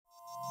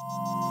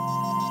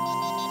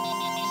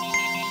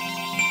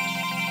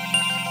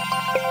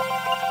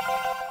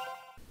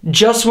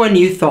Just when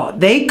you thought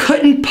they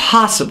couldn't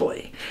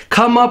possibly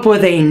come up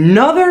with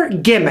another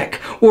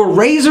gimmick or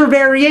razor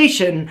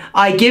variation,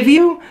 I give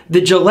you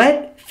the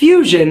Gillette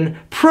Fusion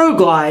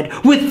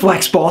Proglide with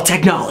Flexball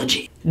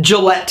Technology.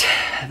 Gillette,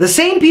 the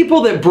same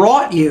people that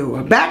brought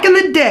you, back in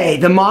the day,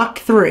 the Mach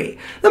 3.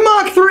 The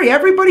Mach 3,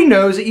 everybody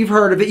knows it, you've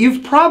heard of it,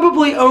 you've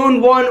probably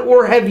owned one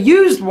or have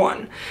used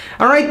one.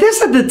 Alright,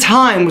 this at the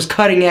time was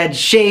cutting edge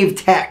shave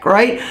tech,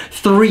 right?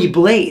 3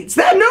 blades.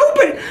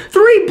 But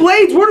 3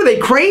 blades, what are they,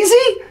 crazy?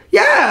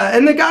 Yeah,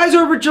 and the guys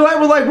over at Gillette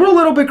were like, we're a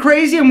little bit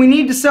crazy and we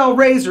need to sell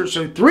razors,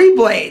 so 3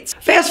 blades.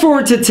 Fast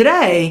forward to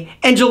today,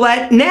 and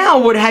Gillette now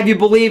would have you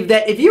believe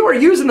that if you are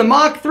using the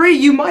Mach 3,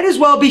 you might as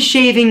well be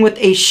shaving with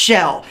a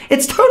shell.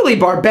 It's totally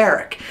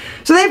barbaric.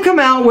 So they've come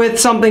out with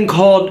something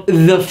called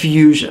the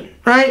Fusion.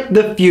 Right?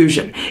 The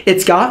Fusion.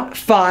 It's got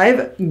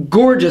 5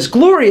 gorgeous,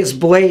 glorious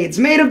blades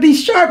made of the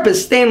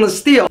sharpest stainless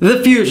steel.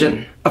 The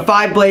Fusion. A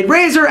 5-blade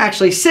razor,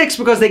 actually 6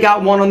 because they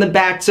got one on the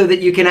back so that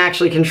you can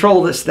actually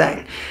control this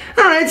thing.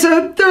 Alright,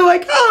 so they're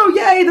like, oh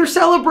yay, they're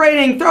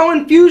celebrating,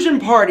 throwing Fusion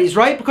parties,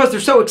 right? Because they're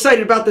so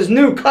excited about this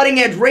new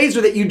cutting-edge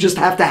razor that you just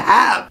have to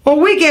have. Well,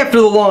 a week after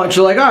the launch,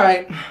 you're like,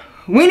 alright,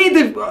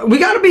 we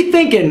gotta be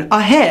thinking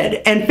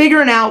ahead and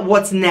figuring out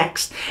what's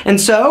next. And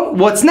so,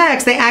 what's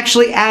next? They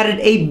actually added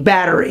a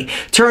battery.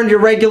 Turned your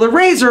regular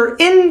razor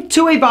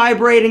into a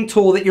vibrating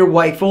tool that your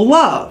wife will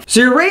love. So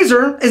your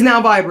razor is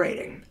now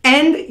vibrating.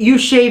 And you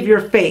shave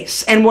your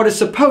face. And what is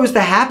supposed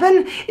to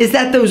happen is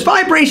that those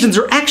vibrations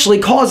are actually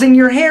causing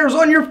your hairs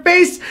on your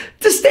face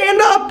to stand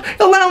up,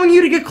 allowing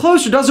you to get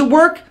closer. Does it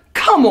work?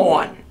 Come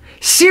on.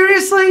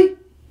 Seriously?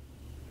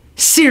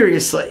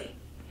 Seriously.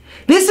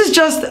 This is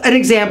just an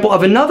example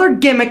of another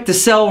gimmick to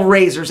sell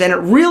razors, and it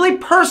really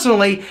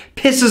personally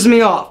pisses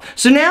me off.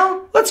 So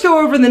now, let's go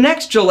over the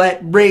next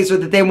Gillette razor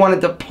that they wanted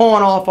to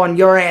pawn off on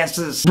your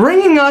asses.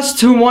 Bringing us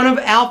to one of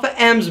Alpha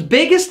M's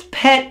biggest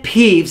pet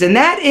peeves, and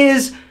that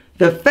is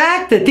the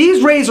fact that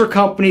these razor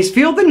companies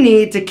feel the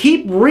need to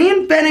keep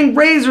reinventing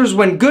razors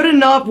when good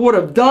enough would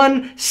have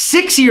done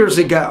 6 years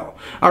ago.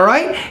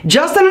 Alright?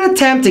 Just in an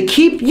attempt to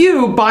keep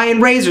you buying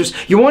razors.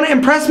 You want to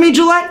impress me,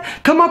 Gillette?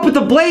 Come up with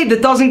a blade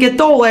that doesn't get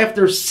dull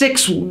after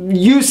 6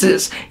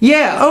 uses.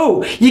 Yeah,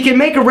 oh, you can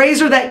make a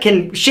razor that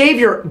can shave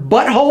your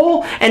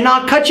butthole and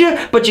not cut you,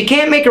 but you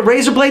can't make a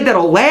razor blade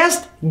that'll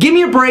last? Give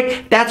me a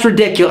break. That's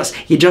ridiculous.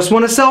 You just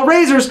want to sell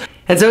razors.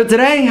 And so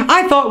today,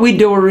 I thought we'd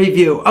do a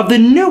review of the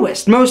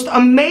newest, most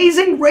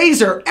amazing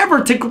razor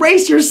ever to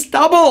grace your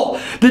stubble,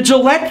 the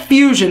Gillette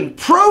Fusion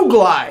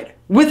Proglide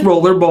with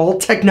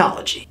rollerball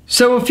technology.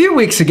 So a few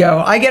weeks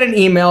ago, I get an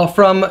email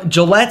from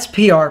Gillette's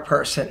PR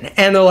person,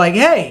 and they're like,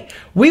 hey,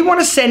 we want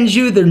to send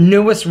you the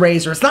newest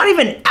razor. It's not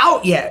even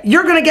out yet.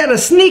 You're going to get a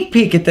sneak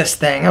peek at this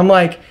thing. I'm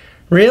like,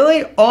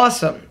 really?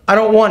 Awesome. I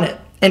don't want it.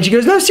 And she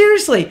goes, no,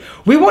 seriously,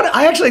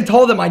 I actually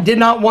told them I did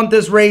not want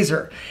this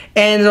razor.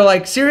 And they're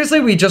like, seriously,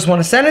 we just want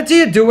to send it to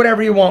you, do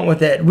whatever you want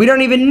with it. We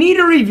don't even need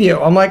a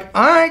review. I'm like,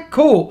 all right,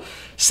 cool.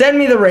 Send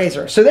me the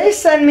razor. So they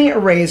send me a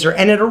razor,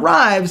 and it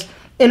arrives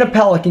in a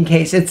Pelican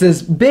case. It's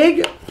this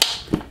big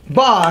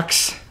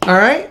box, all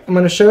right? I'm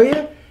going to show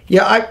you.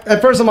 Yeah,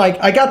 at first I'm like,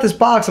 I got this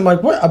box. I'm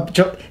like, what?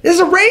 This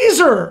is a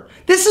razor.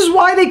 This is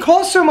why they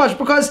cost so much,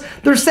 because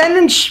they're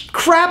sending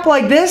crap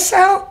like this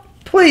out.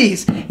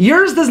 Please,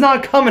 yours does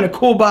not come in a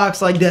cool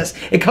box like this.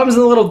 It comes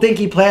in a little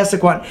dinky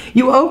plastic one.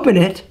 You open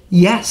it,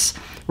 yes,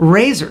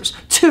 razors.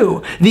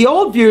 2, the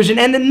old Fusion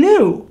and the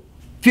new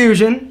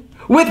Fusion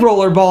with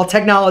rollerball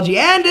technology.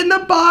 And in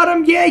the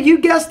bottom, yeah, you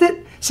guessed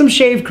it, some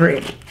shave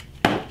cream.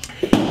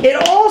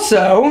 It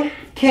also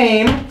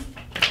came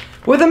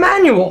with a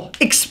manual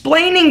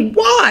explaining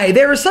why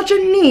there is such a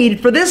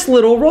need for this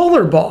little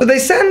rollerball. So they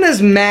send this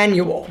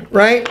manual,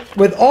 right,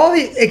 with all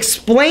the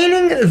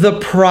explaining the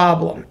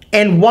problem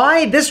and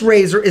why this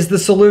razor is the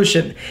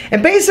solution.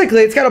 And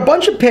basically, it's got a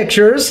bunch of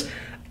pictures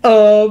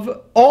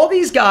of all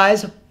these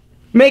guys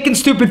making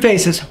stupid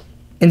faces.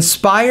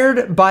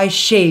 Inspired by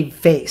Shave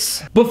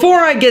Face. Before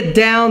I get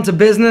down to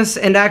business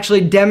and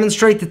actually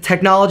demonstrate the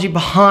technology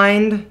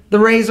behind the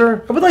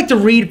razor, I would like to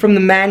read from the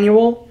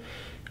manual,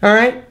 all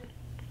right?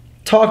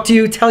 Talk to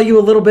you, tell you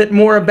a little bit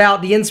more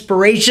about the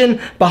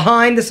inspiration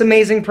behind this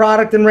amazing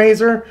product and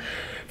razor.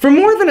 For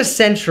more than a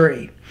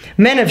century,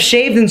 men have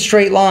shaved in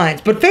straight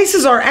lines, but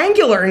faces are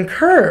angular and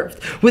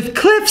curved, with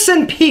cliffs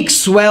and peaks,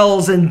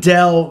 swells and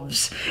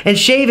delves. And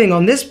shaving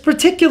on this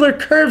particular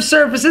curved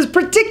surface is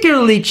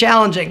particularly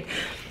challenging.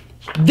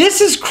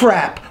 This is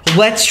crap.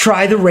 Let's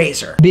try the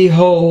razor.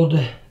 Behold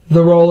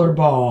the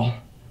rollerball.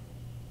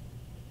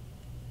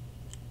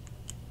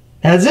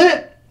 That's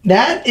it.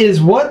 That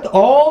is what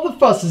all the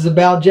fuss is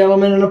about,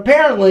 gentlemen, and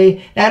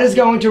apparently that is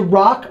going to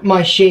rock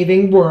my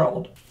shaving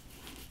world.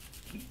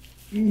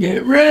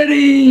 Get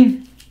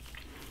ready.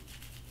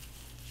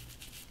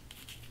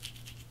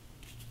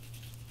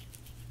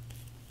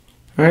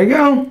 There you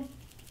go.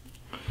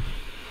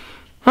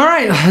 All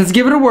right, let's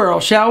give it a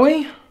whirl, shall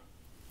we?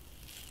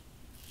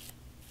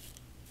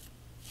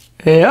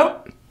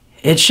 Yep,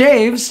 it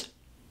shaves.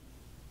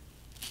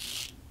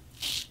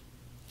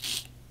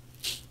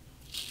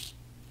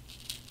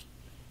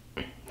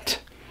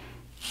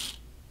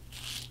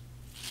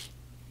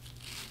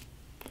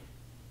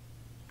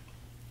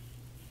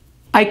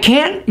 I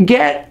can't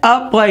get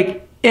up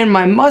like in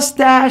my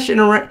mustache and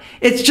around.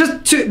 It's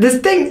just this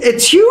thing,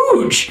 it's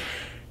huge.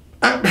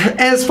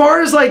 As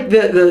far as like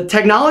the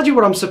technology,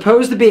 what I'm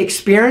supposed to be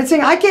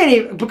experiencing, I can't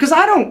even, because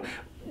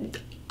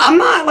I'm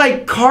not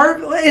like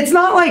it's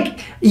not like,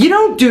 you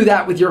don't do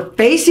that with your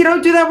face, you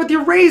don't do that with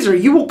your razor.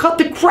 You will cut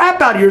the crap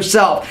out of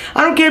yourself.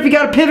 I don't care if you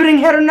got a pivoting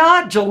head or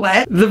not,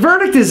 Gillette. The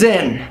verdict is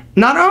in.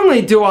 Not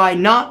only do I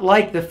not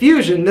like the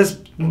Fusion, this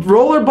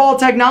rollerball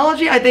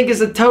technology I think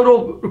is a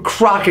total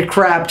crock of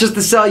crap just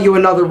to sell you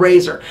another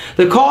razor.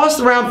 The cost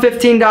around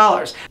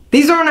 $15.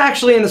 These aren't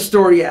actually in the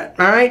store yet,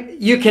 alright?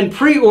 You can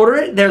pre-order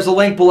it. There's a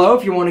link below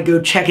if you want to go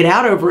check it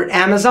out over at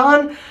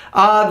Amazon.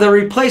 The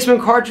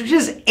replacement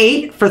cartridges,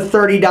 8 for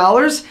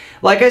 $30.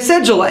 Like I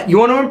said, Gillette, you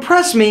want to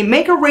impress me,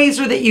 make a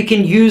razor that you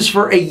can use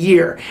for a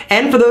year.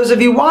 And for those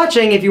of you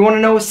watching, if you want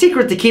to know a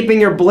secret to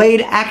keeping your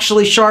blade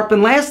actually sharp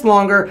and last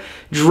longer,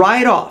 dry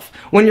it off.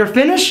 When you're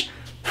finished,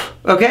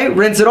 okay,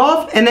 rinse it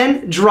off and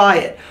then dry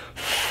it.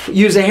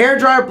 Use a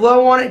hairdryer,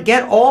 blow on it,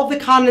 get all the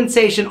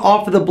condensation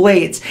off of the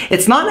blades.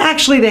 It's not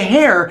actually the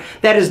hair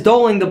that is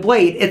dulling the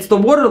blade, it's the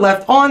water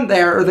left on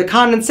there, or the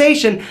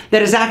condensation,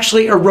 that is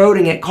actually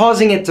eroding it,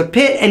 causing it to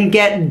pit and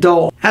get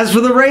dull. As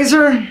for the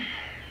razor,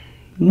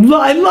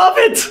 I love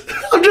it.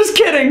 I'm just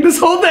kidding. This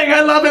whole thing,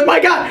 I love it. My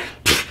God.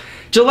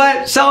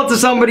 Gillette, sell it to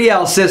somebody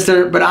else,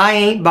 sister, but I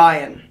ain't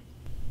buying.